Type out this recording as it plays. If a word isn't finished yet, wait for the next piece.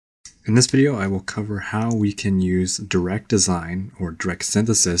In this video, I will cover how we can use direct design or direct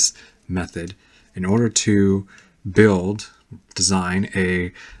synthesis method in order to design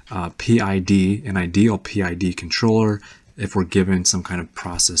a PID, an ideal PID controller if we're given some kind of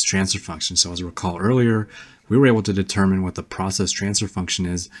process transfer function. So as I recall earlier, we were able to determine what the process transfer function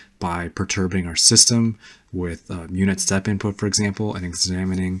is by perturbing our system with unit step input, for example, and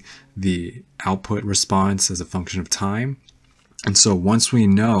examining the output response as a function of time. And so once we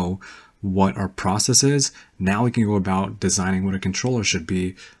know what our process is, now we can go about designing what a controller should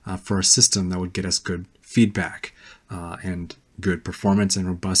be for a system that would get us good feedback and good performance and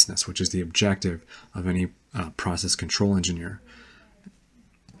robustness, which is the objective of any process control engineer.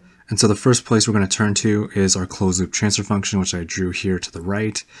 And so the first place we're going to turn to is our closed loop transfer function, which I drew here to the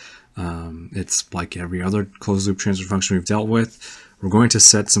right. It's like every other closed loop transfer function we've dealt with. We're going to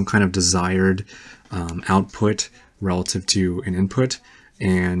set some kind of desired output relative to an input,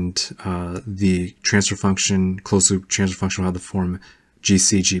 and the transfer function, closed loop transfer function, will have the form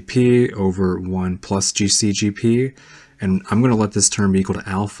GCGP over 1 plus GCGP. And I'm going to let this term be equal to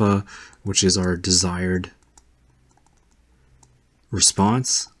alpha, which is our desired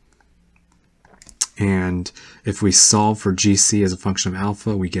response. And if we solve for GC as a function of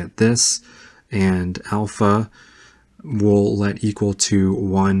alpha, we get this. And alpha will let equal to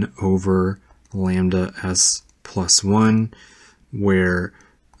 1 over lambda s plus 1, where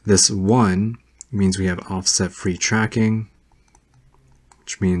this 1 means we have offset free tracking,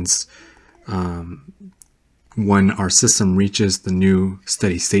 which means when our system reaches the new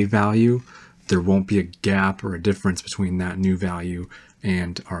steady state value, there won't be a gap or a difference between that new value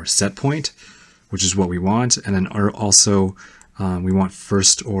and our set point, which is what we want. And then also we want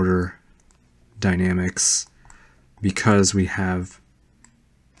first order dynamics because we have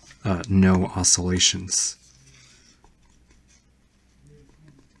no oscillations.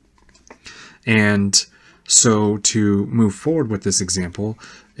 And so to move forward with this example,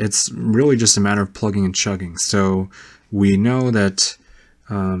 it's really just a matter of plugging and chugging. So we know that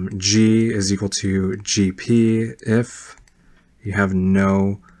G is equal to GP if you have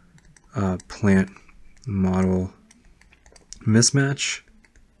no plant model mismatch.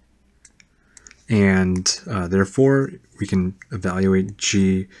 And therefore, we can evaluate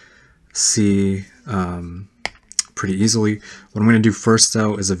GC pretty easily. What I'm going to do first,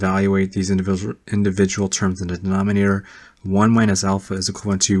 though, is evaluate these individual terms in the denominator. 1 minus alpha is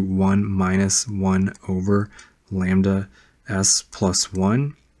equivalent to 1 minus 1 over lambda s plus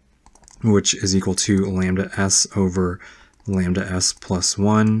 1, which is equal to lambda s over lambda s plus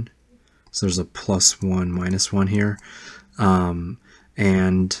 1. So there's a plus 1 minus 1 here.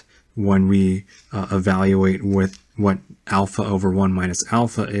 And when we evaluate with what alpha over 1 minus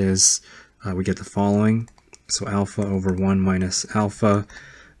alpha is, we get the following. So alpha over 1 minus alpha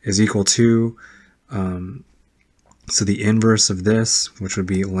is equal to, so the inverse of this, which would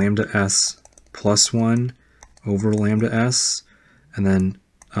be lambda s plus 1 over lambda s, and then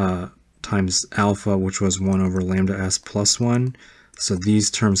times alpha, which was 1 over lambda s plus 1. So these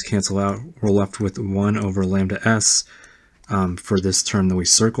terms cancel out. We're left with 1 over lambda s for this term that we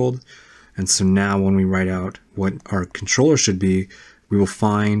circled. And so now when we write out what our controller should be, we will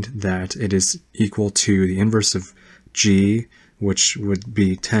find that it is equal to the inverse of G, which would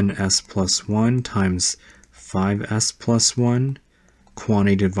be 10s plus 1 times 5s plus 1,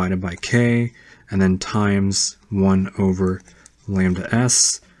 quantity divided by k, and then times 1 over lambda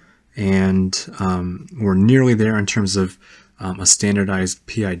s. And we're nearly there in terms of a standardized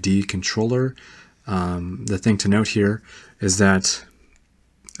PID controller. The thing to note here is that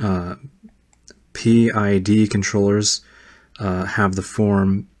PID controllers have the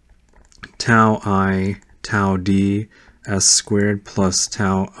form tau I tau d s squared plus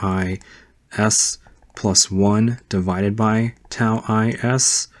tau I s plus 1 divided by tau I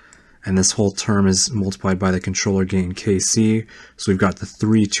s, and this whole term is multiplied by the controller gain kc. So we've got the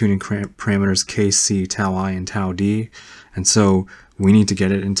three tuning parameters kc, tau I, and tau d, and so we need to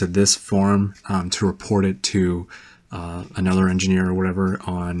get it into this form to report it to another engineer or whatever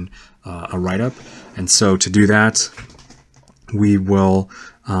on a write-up. And so to do that, we will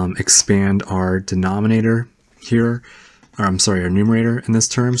expand our denominator here, or I'm sorry, our numerator in this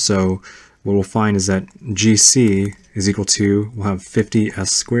term. So what we'll find is that GC is equal to, we'll have 50s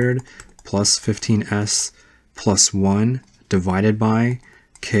squared plus 15s plus 1 divided by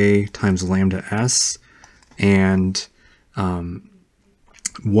k times lambda s. And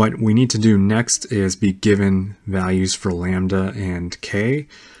what we need to do next is be given values for lambda and k,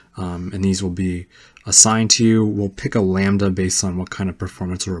 and these will be assigned to you. We'll pick a lambda based on what kind of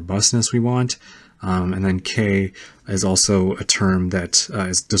performance or robustness we want. And then K is also a term that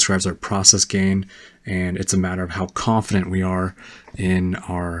describes our process gain, and it's a matter of how confident we are in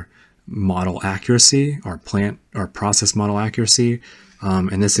our model accuracy, our process model accuracy.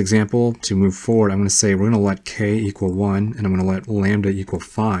 In this example, to move forward, I'm going to say we're going to let K equal 1, and I'm going to let lambda equal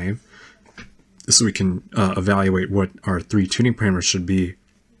 5, so we can evaluate what our 3 tuning parameters should be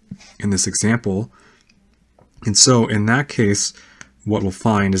in this example. And so in that case, what we'll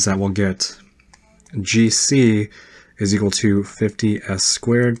find is that we'll get GC is equal to 50s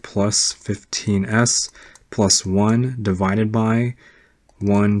squared plus 15s plus 1 divided by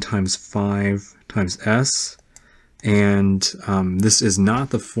 1 times 5 times s. And this is not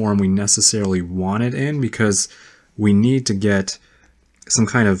the form we necessarily want it in, because we need to get some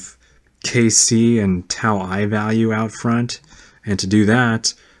kind of Kc and tau I value out front. And to do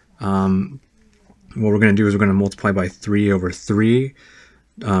that, what we're going to do is we're going to multiply by 3 over 3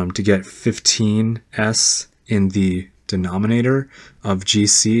 to get 15s in the denominator of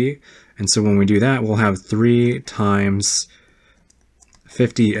GC. And so when we do that, we'll have 3 times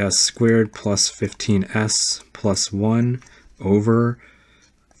 50s squared plus 15s plus 1 over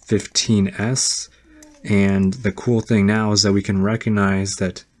 15s. And the cool thing now is that we can recognize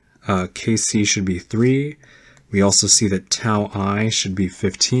that Kc should be 3. We also see that tau I should be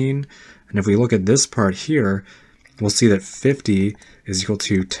 15. And if we look at this part here, we'll see that 50 is equal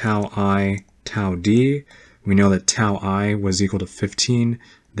to tau I tau d. We know that tau I was equal to 15.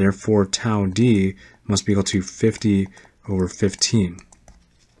 Therefore, tau d must be equal to 50 over 15.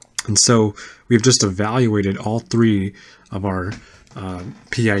 And so we've just evaluated all 3 of our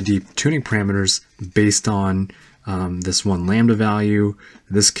PID tuning parameters based on this one lambda value.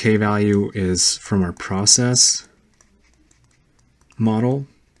 This K value is from our process model.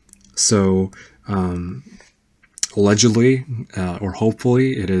 So allegedly or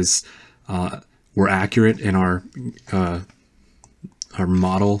hopefully it is we're accurate in our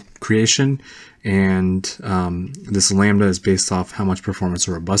model creation, and this lambda is based off how much performance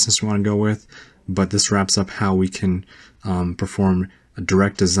or robustness we want to go with. But this wraps up how we can perform a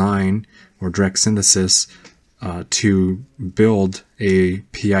direct design or direct synthesis to build a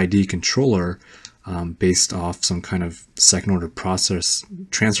PID controller based off some kind of second order process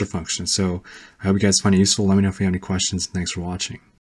transfer function. So I hope you guys find it useful. Let me know if you have any questions. Thanks for watching.